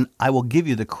death, and I will give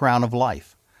you the crown of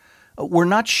life." We're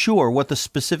not sure what the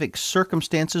specific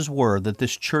circumstances were that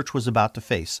this church was about to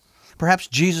face. Perhaps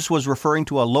Jesus was referring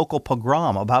to a local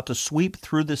pogrom about to sweep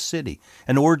through the city,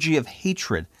 an orgy of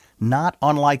hatred not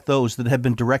unlike those that had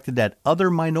been directed at other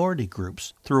minority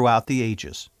groups throughout the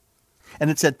ages. And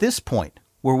it's at this point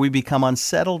where we become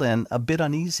unsettled and a bit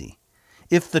uneasy.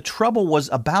 If the trouble was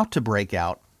about to break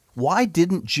out, why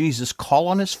didn't Jesus call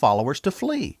on his followers to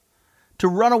flee, to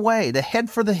run away, to head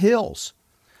for the hills?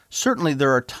 Certainly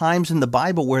there are times in the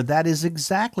Bible where that is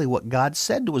exactly what God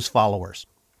said to his followers.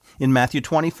 In Matthew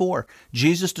 24,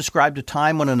 Jesus described a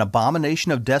time when an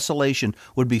abomination of desolation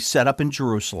would be set up in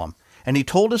Jerusalem, and he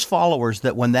told his followers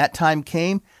that when that time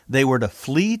came, they were to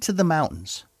flee to the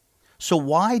mountains. So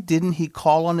why didn't he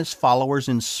call on his followers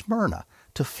in Smyrna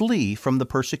to flee from the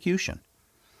persecution?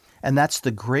 And that's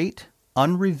the great,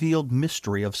 unrevealed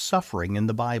mystery of suffering in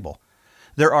the Bible.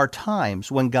 There are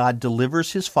times when God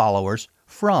delivers his followers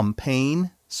from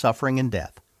pain, suffering, and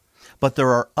death. But there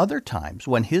are other times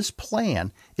when his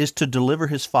plan is to deliver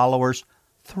his followers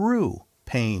through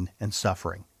pain and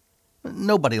suffering.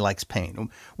 Nobody likes pain.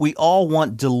 We all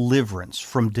want deliverance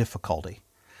from difficulty.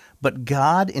 But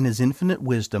God, in his infinite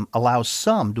wisdom, allows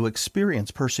some to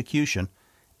experience persecution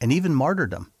and even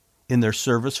martyrdom in their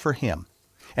service for him.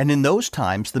 And in those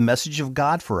times, the message of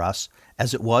God for us,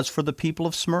 as it was for the people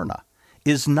of Smyrna,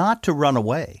 is not to run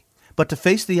away, but to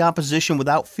face the opposition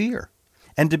without fear,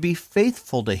 and to be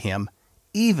faithful to him,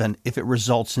 even if it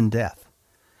results in death.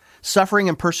 Suffering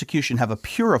and persecution have a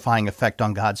purifying effect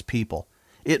on God's people.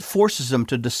 It forces them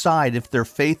to decide if their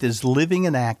faith is living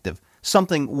and active,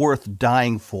 something worth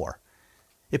dying for.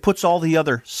 It puts all the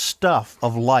other stuff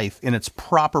of life in its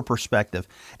proper perspective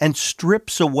and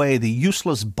strips away the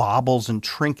useless baubles and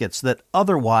trinkets that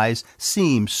otherwise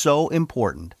seem so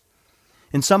important.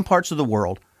 In some parts of the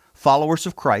world, followers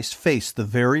of Christ face the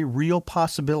very real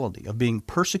possibility of being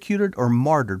persecuted or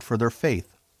martyred for their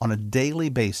faith on a daily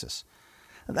basis.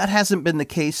 That hasn't been the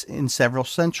case in several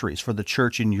centuries for the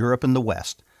church in Europe and the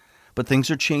West, but things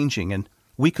are changing, and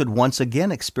we could once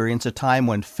again experience a time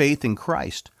when faith in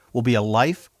Christ will be a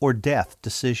life or death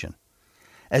decision.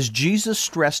 As Jesus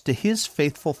stressed to his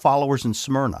faithful followers in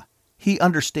Smyrna, he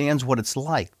understands what it's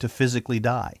like to physically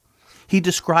die. He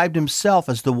described himself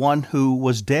as the one who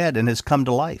was dead and has come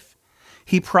to life.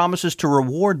 He promises to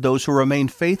reward those who remain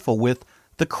faithful with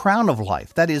the crown of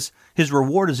life. That is, his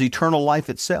reward is eternal life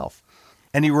itself.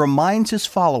 And he reminds his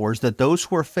followers that those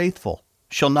who are faithful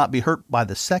shall not be hurt by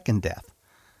the second death.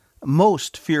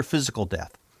 Most fear physical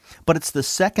death, but it's the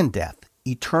second death,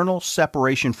 eternal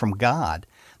separation from God,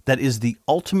 that is the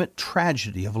ultimate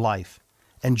tragedy of life.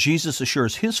 And Jesus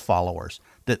assures his followers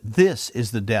that this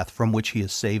is the death from which he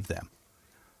has saved them.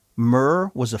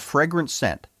 Myrrh was a fragrant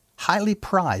scent, highly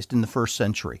prized in the first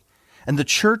century. And the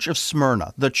church of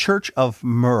Smyrna, the church of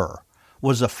myrrh,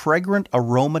 was a fragrant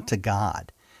aroma to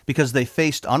God because they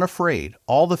faced unafraid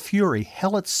all the fury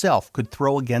hell itself could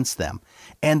throw against them,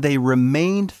 and they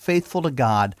remained faithful to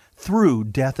God through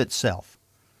death itself.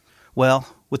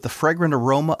 Well, with the fragrant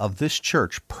aroma of this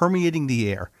church permeating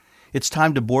the air, it's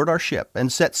time to board our ship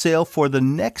and set sail for the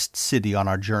next city on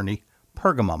our journey,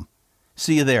 Pergamum.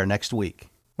 See you there next week.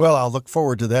 Well, I'll look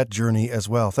forward to that journey as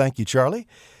well. Thank you, Charlie.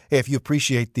 If you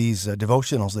appreciate these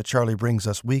devotionals that Charlie brings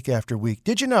us week after week,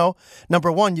 did you know, number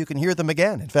one, you can hear them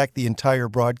again. In fact, the entire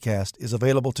broadcast is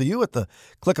available to you at the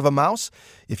click of a mouse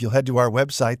if you'll head to our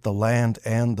website,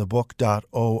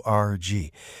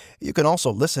 thelandandthebook.org. You can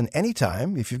also listen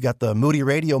anytime if you've got the Moody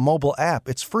Radio mobile app.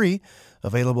 It's free,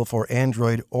 available for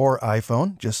Android or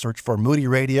iPhone. Just search for Moody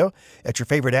Radio at your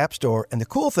favorite app store. And the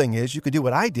cool thing is you could do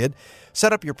what I did,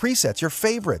 set up your presets, your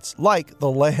favorites, like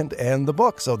The Land and the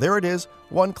Book. So there it is,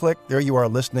 one click, there you are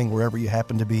listening wherever you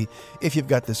happen to be if you've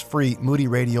got this free Moody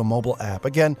Radio mobile app.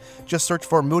 Again, just search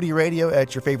for Moody Radio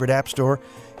at your favorite app store,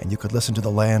 and you could listen to The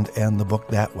Land and the Book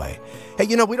that way. Hey,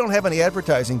 you know, we don't have any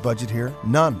advertising budget here.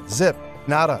 None. Zip.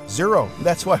 Nada. Zero.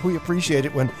 That's why we appreciate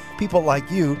it when people like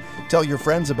you tell your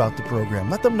friends about the program.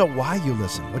 Let them know why you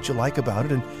listen, what you like about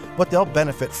it, and what they'll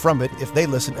benefit from it if they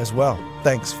listen as well.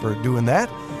 Thanks for doing that,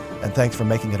 and thanks for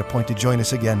making it a point to join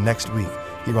us again next week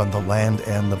here on The Land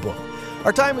and the Book.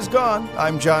 Our time is gone.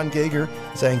 I'm John Gager,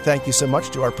 saying thank you so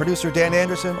much to our producer, Dan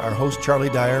Anderson, our host,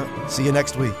 Charlie Dyer. See you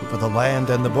next week for The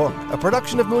Land and the Book, a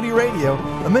production of Moody Radio,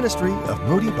 a ministry of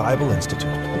Moody Bible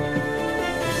Institute.